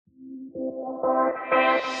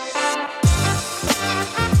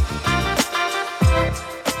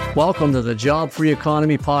Welcome to the Job Free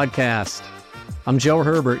Economy Podcast. I'm Joe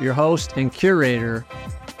Herbert, your host and curator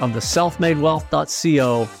of the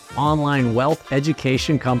selfmadewealth.co online wealth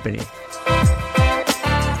education company.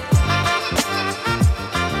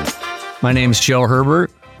 My name is Joe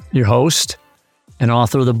Herbert, your host and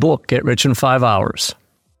author of the book, Get Rich in 5 Hours.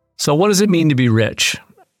 So what does it mean to be rich?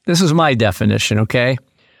 This is my definition, okay?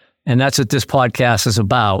 And that's what this podcast is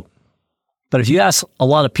about. But if you ask a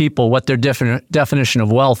lot of people what their definition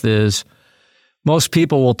of wealth is, most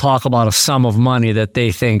people will talk about a sum of money that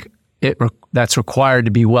they think that's required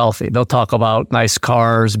to be wealthy. They'll talk about nice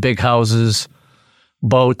cars, big houses,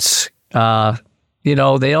 boats. They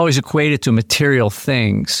always equate it to material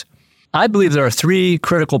things. I believe there are 3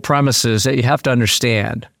 critical premises that you have to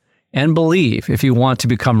understand and believe if you want to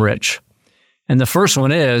become rich. And the first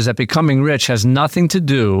one is that becoming rich has nothing to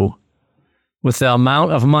do with the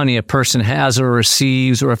amount of money a person has or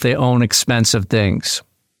receives, or if they own expensive things.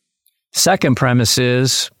 Second premise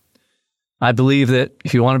is, I believe that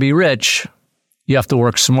if you want to be rich, you have to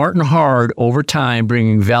work smart and hard over time,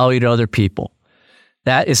 bringing value to other people.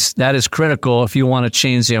 That is critical if you want to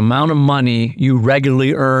change the amount of money you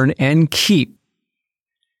regularly earn and keep.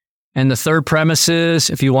 And the third premise is,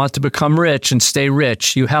 if you want to become rich and stay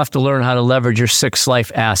rich, you have to learn how to leverage your 6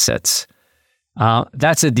 life assets.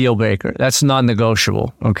 That's a deal breaker. That's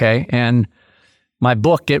non-negotiable, okay? And my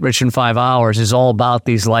book, Get Rich in 5 Hours, is all about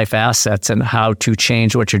these life assets and how to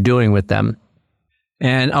change what you're doing with them.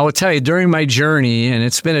 And I will tell you, during my journey, and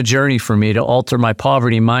it's been a journey for me to alter my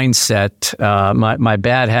poverty mindset, my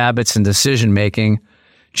bad habits and decision-making,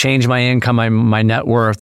 change my income, my net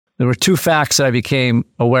worth, there were 2 facts that I became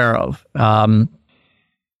aware of.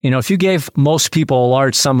 If you gave most people a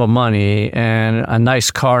large sum of money and a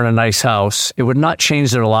nice car and a nice house, it would not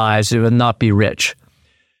change their lives. It would not be rich.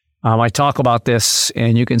 I talk about this,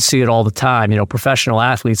 and you can see it all the time. Professional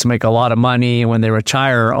athletes make a lot of money, and when they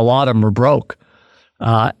retire, a lot of them are broke.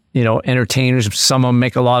 Entertainers, some of them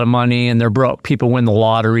make a lot of money, and they're broke. People win the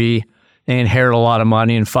lottery, they inherit a lot of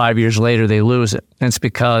money, and 5 years later, they lose it. And it's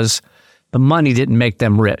because the money didn't make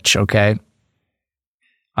them rich, okay?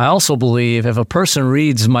 I also believe if a person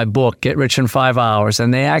reads my book, Get Rich in 5 Hours,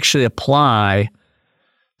 and they actually apply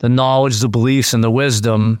the knowledge, the beliefs, and the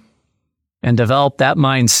wisdom and develop that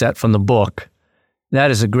mindset from the book,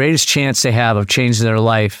 that is the greatest chance they have of changing their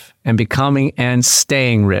life and becoming and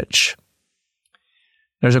staying rich.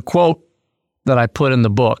 There's a quote that I put in the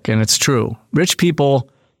book, and it's true. Rich people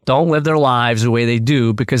don't live their lives the way they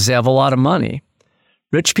do because they have a lot of money.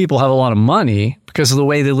 Rich people have a lot of money because of the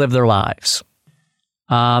way they live their lives.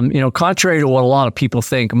 Contrary to what a lot of people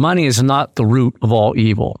think, money is not the root of all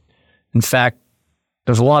evil. In fact,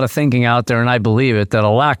 there's a lot of thinking out there, and I believe it, that a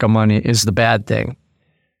lack of money is the bad thing.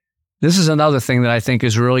 This is another thing that I think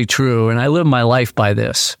is really true, and I live my life by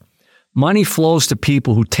this. Money flows to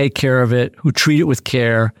people who take care of it, who treat it with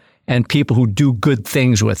care, and people who do good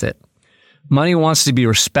things with it. Money wants to be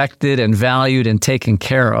respected and valued and taken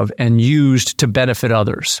care of and used to benefit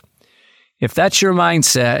others. If that's your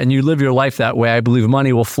mindset and you live your life that way, I believe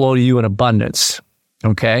money will flow to you in abundance,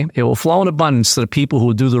 okay? It will flow in abundance to the people who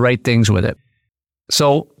will do the right things with it.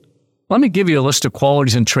 So let me give you a list of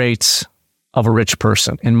qualities and traits of a rich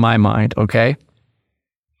person in my mind, okay?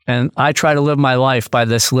 And I try to live my life by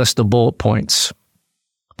this list of bullet points.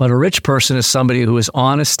 But a rich person is somebody who is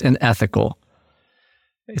honest and ethical.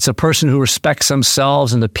 It's a person who respects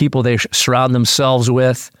themselves and the people they surround themselves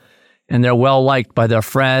with, and they're well-liked by their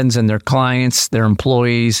friends and their clients, their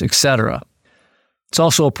employees, etc. It's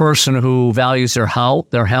also a person who values their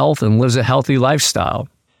health and lives a healthy lifestyle.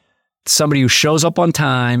 It's somebody who shows up on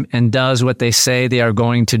time and does what they say they are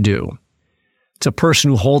going to do. It's a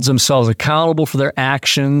person who holds themselves accountable for their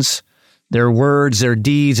actions, their words, their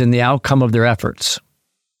deeds, and the outcome of their efforts.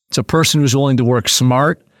 It's a person who's willing to work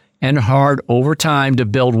smart and hard over time to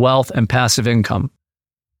build wealth and passive income.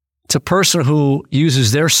 It's a person who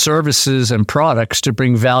uses their services and products to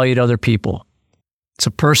bring value to other people. It's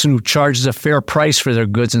a person who charges a fair price for their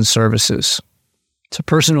goods and services. It's a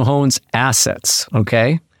person who owns assets,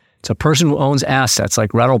 okay? It's a person who owns assets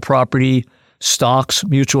like rental property, stocks,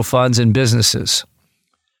 mutual funds, and businesses.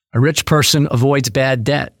 A rich person avoids bad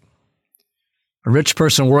debt. A rich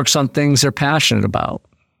person works on things they're passionate about.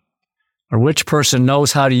 A rich person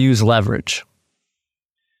knows how to use leverage.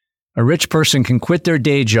 A rich person can quit their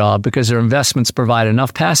day job because their investments provide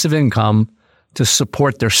enough passive income to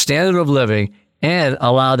support their standard of living and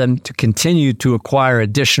allow them to continue to acquire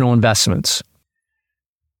additional investments.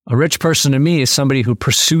 A rich person to me is somebody who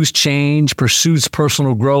pursues change, pursues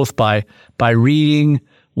personal growth by reading,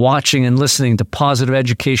 watching and listening to positive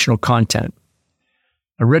educational content.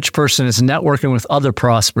 A rich person is networking with other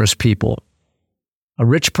prosperous people. A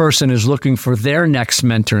rich person is looking for their next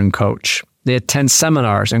mentor and coach. They attend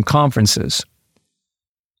seminars and conferences.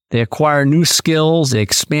 They acquire new skills. They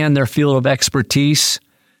expand their field of expertise.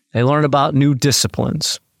 They learn about new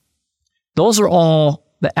disciplines. Those are all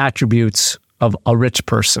the attributes of a rich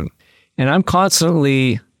person. And I'm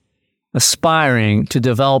constantly aspiring to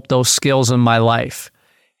develop those skills in my life.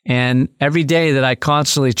 And every day that I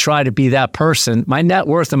constantly try to be that person, my net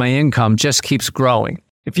worth and my income just keeps growing.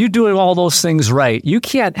 If you're doing all those things right, you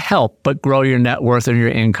can't help but grow your net worth and your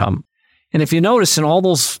income. And if you notice in all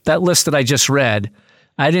that list that I just read,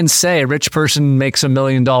 I didn't say a rich person makes $1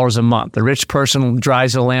 million a month. A rich person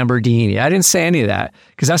drives a Lamborghini. I didn't say any of that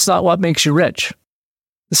because that's not what makes you rich.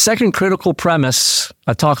 The second critical premise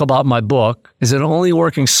I talk about in my book is that only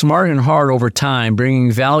working smart and hard over time,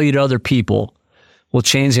 bringing value to other people, will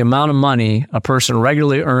change the amount of money a person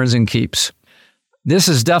regularly earns and keeps. This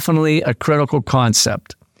is definitely a critical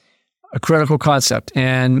concept.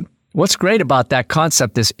 And what's great about that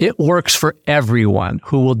concept is it works for everyone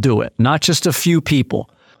who will do it, not just a few people.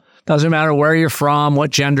 Doesn't matter where you're from,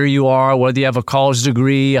 what gender you are, whether you have a college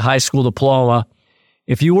degree, a high school diploma.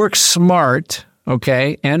 If you work smart,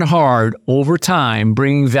 and hard over time,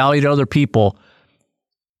 bringing value to other people,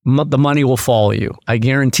 the money will follow you. I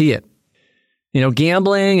guarantee it.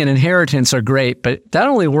 Gambling and inheritance are great, but that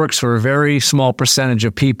only works for a very small percentage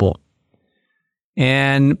of people.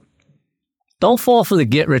 And don't fall for the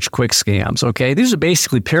get-rich-quick scams, okay? These are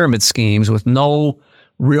basically pyramid schemes with no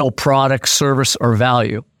real product, service, or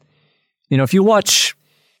value. I watch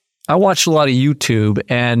a lot of YouTube,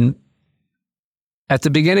 and at the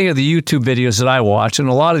beginning of the YouTube videos that I watch, and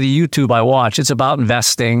a lot of the YouTube I watch, it's about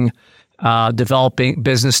investing, developing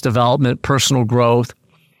business development, personal growth.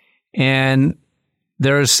 And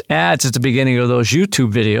there's ads at the beginning of those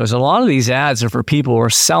YouTube videos. A lot of these ads are for people who are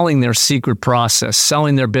selling their secret process,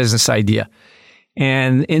 selling their business idea.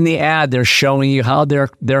 And in the ad, they're showing you how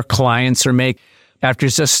their clients are making, after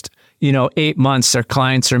just, 8 months, their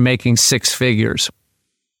clients are making 6 figures.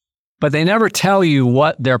 But they never tell you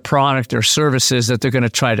what their product or service is that they're going to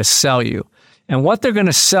try to sell you. And what they're going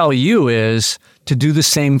to sell you is to do the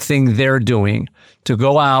same thing they're doing, to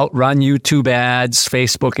go out, run YouTube ads,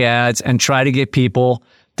 Facebook ads, and try to get people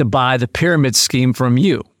to buy the pyramid scheme from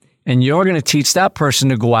you. And you're going to teach that person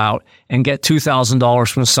to go out and get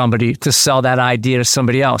 $2,000 from somebody to sell that idea to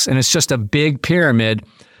somebody else. And it's just a big pyramid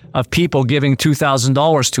of people giving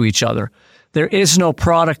 $2,000 to each other. There is no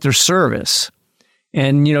product or service.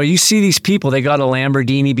 And, you see these people, they got a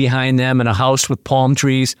Lamborghini behind them and a house with palm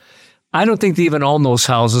trees. I don't think they even own those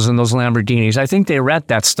houses and those Lamborghinis. I think they rent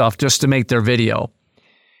that stuff just to make their video.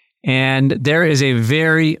 And there is a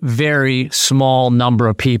very, very small number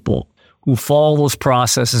of people who follow those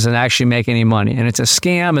processes and actually make any money. And it's a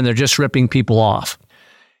scam, and they're just ripping people off.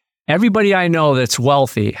 Everybody I know that's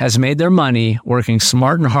wealthy has made their money working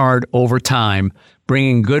smart and hard over time,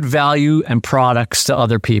 bringing good value and products to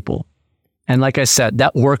other people. And like I said,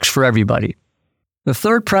 that works for everybody. The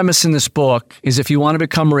third premise in this book is if you want to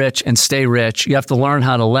become rich and stay rich, you have to learn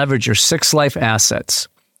how to leverage your 6 life assets.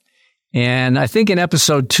 And I think in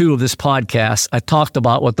episode 2 of this podcast, I talked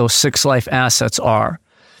about what those 6 life assets are.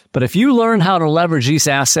 But if you learn how to leverage these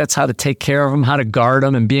assets, how to take care of them, how to guard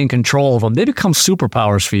them and be in control of them, they become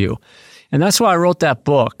superpowers for you. And that's why I wrote that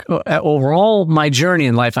book. Over all my journey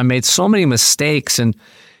in life, I made so many mistakes. And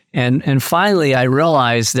finally, I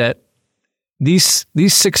realized that these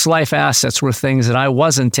 6 life assets were things that I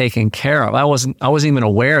wasn't taking care of. I wasn't even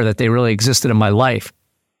aware that they really existed in my life.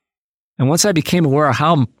 And once I became aware of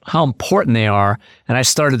how important they are, and I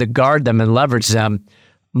started to guard them and leverage them,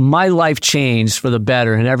 my life changed for the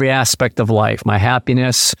better in every aspect of life. My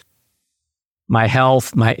happiness, my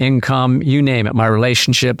health, my income, you name it, my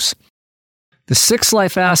relationships. The 6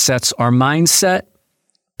 life assets are mindset,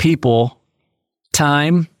 people,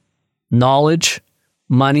 time, knowledge,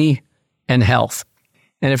 money, and health.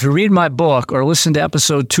 And if you read my book or listen to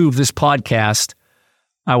episode 2 of this podcast,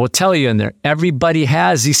 I will tell you in there, everybody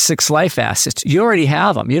has these 6 life assets. You already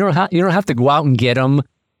have them. You don't have to go out and get them.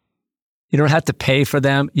 You don't have to pay for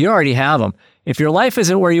them. You already have them. If your life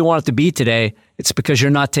isn't where you want it to be today, it's because you're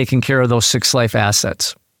not taking care of those 6 life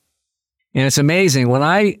assets. And it's amazing when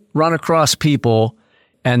I run across people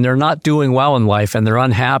and they're not doing well in life and they're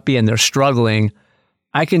unhappy and they're struggling,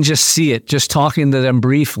 I can just see it, just talking to them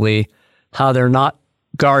briefly, how they're not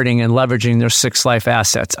guarding and leveraging their 6 life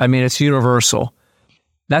assets. I mean, it's universal.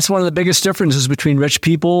 That's one of the biggest differences between rich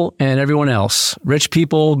people and everyone else. Rich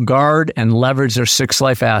people guard and leverage their 6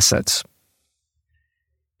 life assets.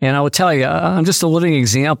 And I will tell you, I'm just a living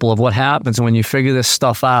example of what happens when you figure this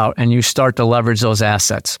stuff out and you start to leverage those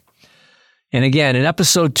assets. And again, in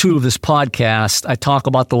episode 2 of this podcast, I talk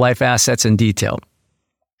about the life assets in detail.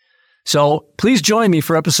 So please join me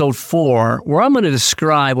for episode 4, where I'm going to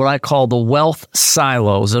describe what I call the wealth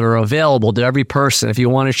silos that are available to every person if you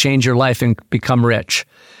want to change your life and become rich.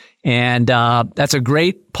 And that's a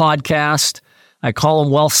great podcast. I call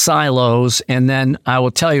them wealth silos, and then I will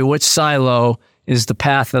tell you which silo is the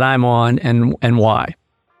path that I'm on and why.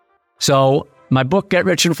 So my book, Get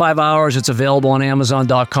Rich in 5 Hours, it's available on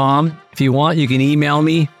Amazon.com. If you want, you can email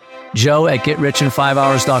me,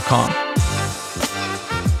 joe@getrichin5hours.com.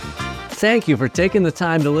 Thank you for taking the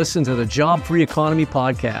time to listen to the Job Free Economy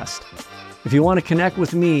podcast. If you want to connect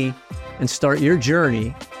with me and start your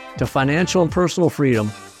journey to financial and personal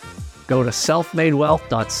freedom, go to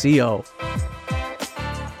selfmadewealth.co.